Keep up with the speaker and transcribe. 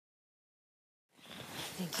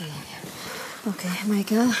Okay. Okay,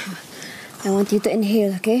 Michael. I want you to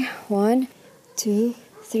inhale, okay? 1, 2,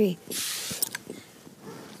 3.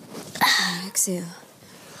 Exhale.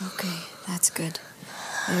 Okay, that's good.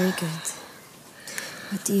 Very good.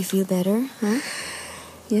 What, do you feel better, huh?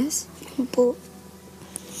 Yes? Po.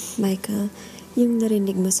 Michael, yung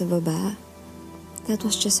narinig mo sa baba, that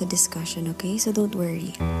was just a discussion, okay? So don't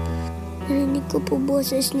worry. Narinig ko po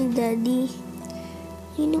boses ni Daddy.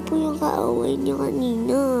 Sino po yung kaaway niya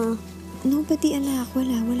kanina? Nobody, anak.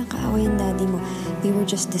 Walang kaaway ang daddy mo. They were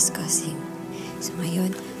just discussing. So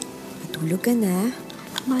ngayon, matulog ka na.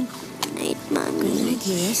 Good night, Mommy. Good night,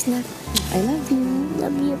 yes. I love you.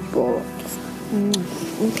 Love you po.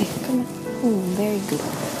 Okay, come on. Very good.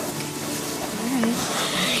 Alright.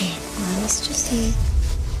 Okay, Mommy's just here.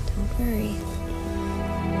 Don't worry.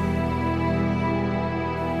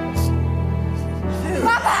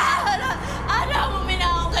 Papa! Ano?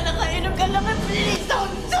 Muminahon ka na kainom ka lang. Please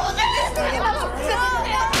don't do this! Don't do it!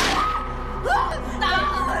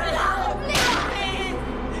 Stop! Please!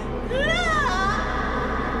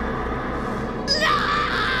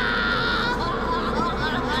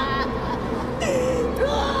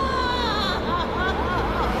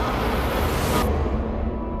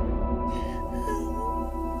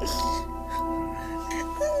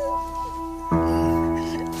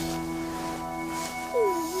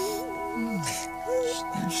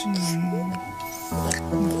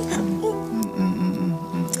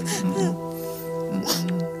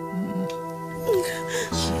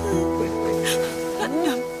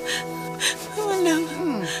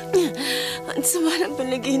 Ang sama ng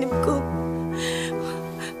panaginip ko.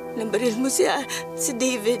 Nabaril mo si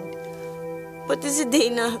David. Pati si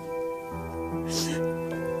Dana.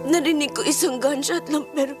 Narinig ko isang gunshot lang,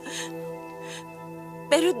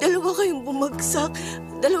 pero dalawa kayong bumagsak.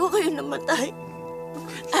 Dalawa kayong namatay.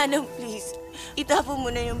 Anang, please. Itapo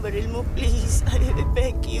mo na yung baril mo, please. I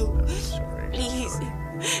beg you. Please.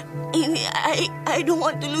 I don't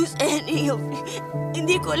want to lose any of you.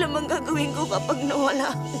 Hindi ko alam ang gagawin ko kapag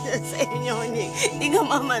nawala sa inyo. Hindi ka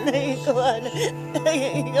mamatay ko, Ana.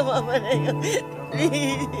 Hindi ka mamatay ko.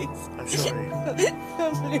 Please. I'm sorry. Please.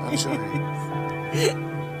 I'm sorry.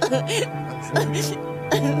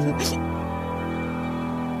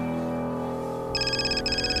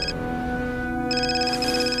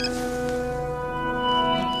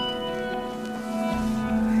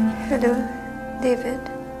 Hello, David.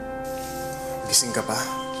 Gising ka pa?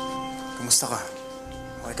 Kumusta ka?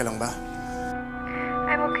 Okay ka lang ba?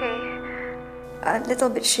 I'm okay. A little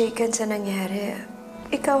bit shaken sa nangyari.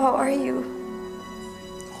 Ikaw, how are you?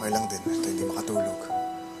 Okay lang din. Ito hindi makatulog.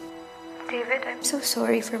 David, I'm so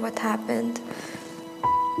sorry for what happened.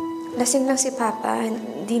 Lasing lang si Papa.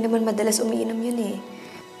 Hindi naman madalas umiinom yun eh.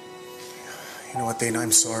 You know what, Dana?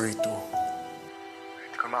 I'm sorry too.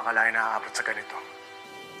 Hindi ko makakalain na aabot sa ganito.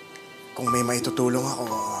 Kung may maitutulong ako...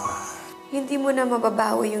 Hindi mo na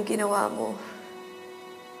mababawi yung ginawa mo.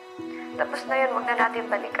 Tapos na yun, huwag na natin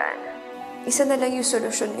balikan. Isa na lang yung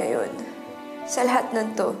solusyon ngayon. Sa lahat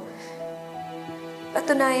ng to,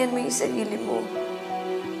 patunayan mo yung sarili mo.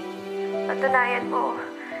 Patunayan mo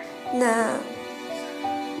na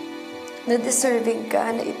deserving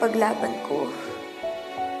ka na ipaglaban ko.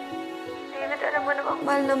 David, alam mo namang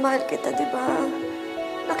mahal na mahal kita, di ba?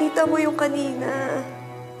 Nakita mo yung kanina.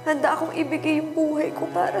 Handa akong ibigay yung buhay ko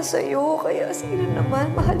para sa'yo. Kaya sige naman,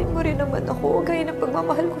 mahalin mo rin naman ako. Gaya ng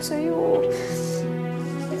pagmamahal ko sa'yo.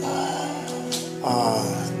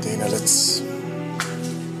 Dana, let's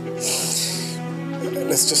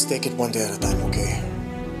just take it one day at a time, okay?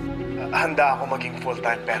 Handa ako maging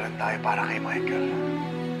full-time parent tayo para kay Michael.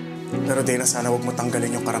 Pero Dana, sana huwag mo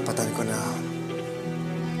tanggalin yung karapatan ko na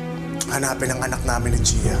hanapin ang anak namin ni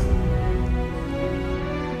Gia.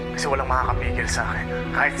 Kasi walang makakapigil sa akin.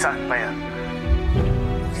 Kahit saan pa yan.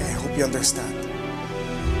 Okay, I hope you understand.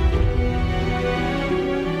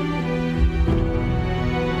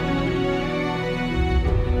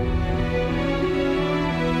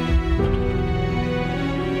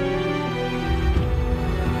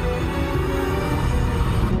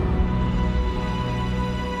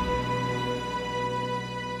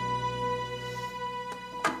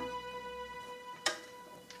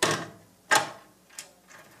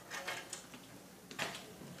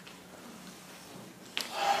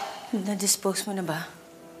 Na-dispose mo na ba?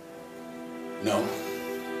 No.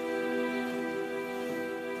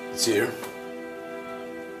 It's here.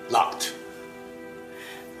 Locked.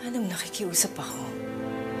 Anong nakikiusap ako?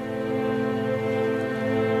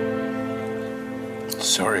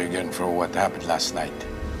 Sorry again for what happened last night.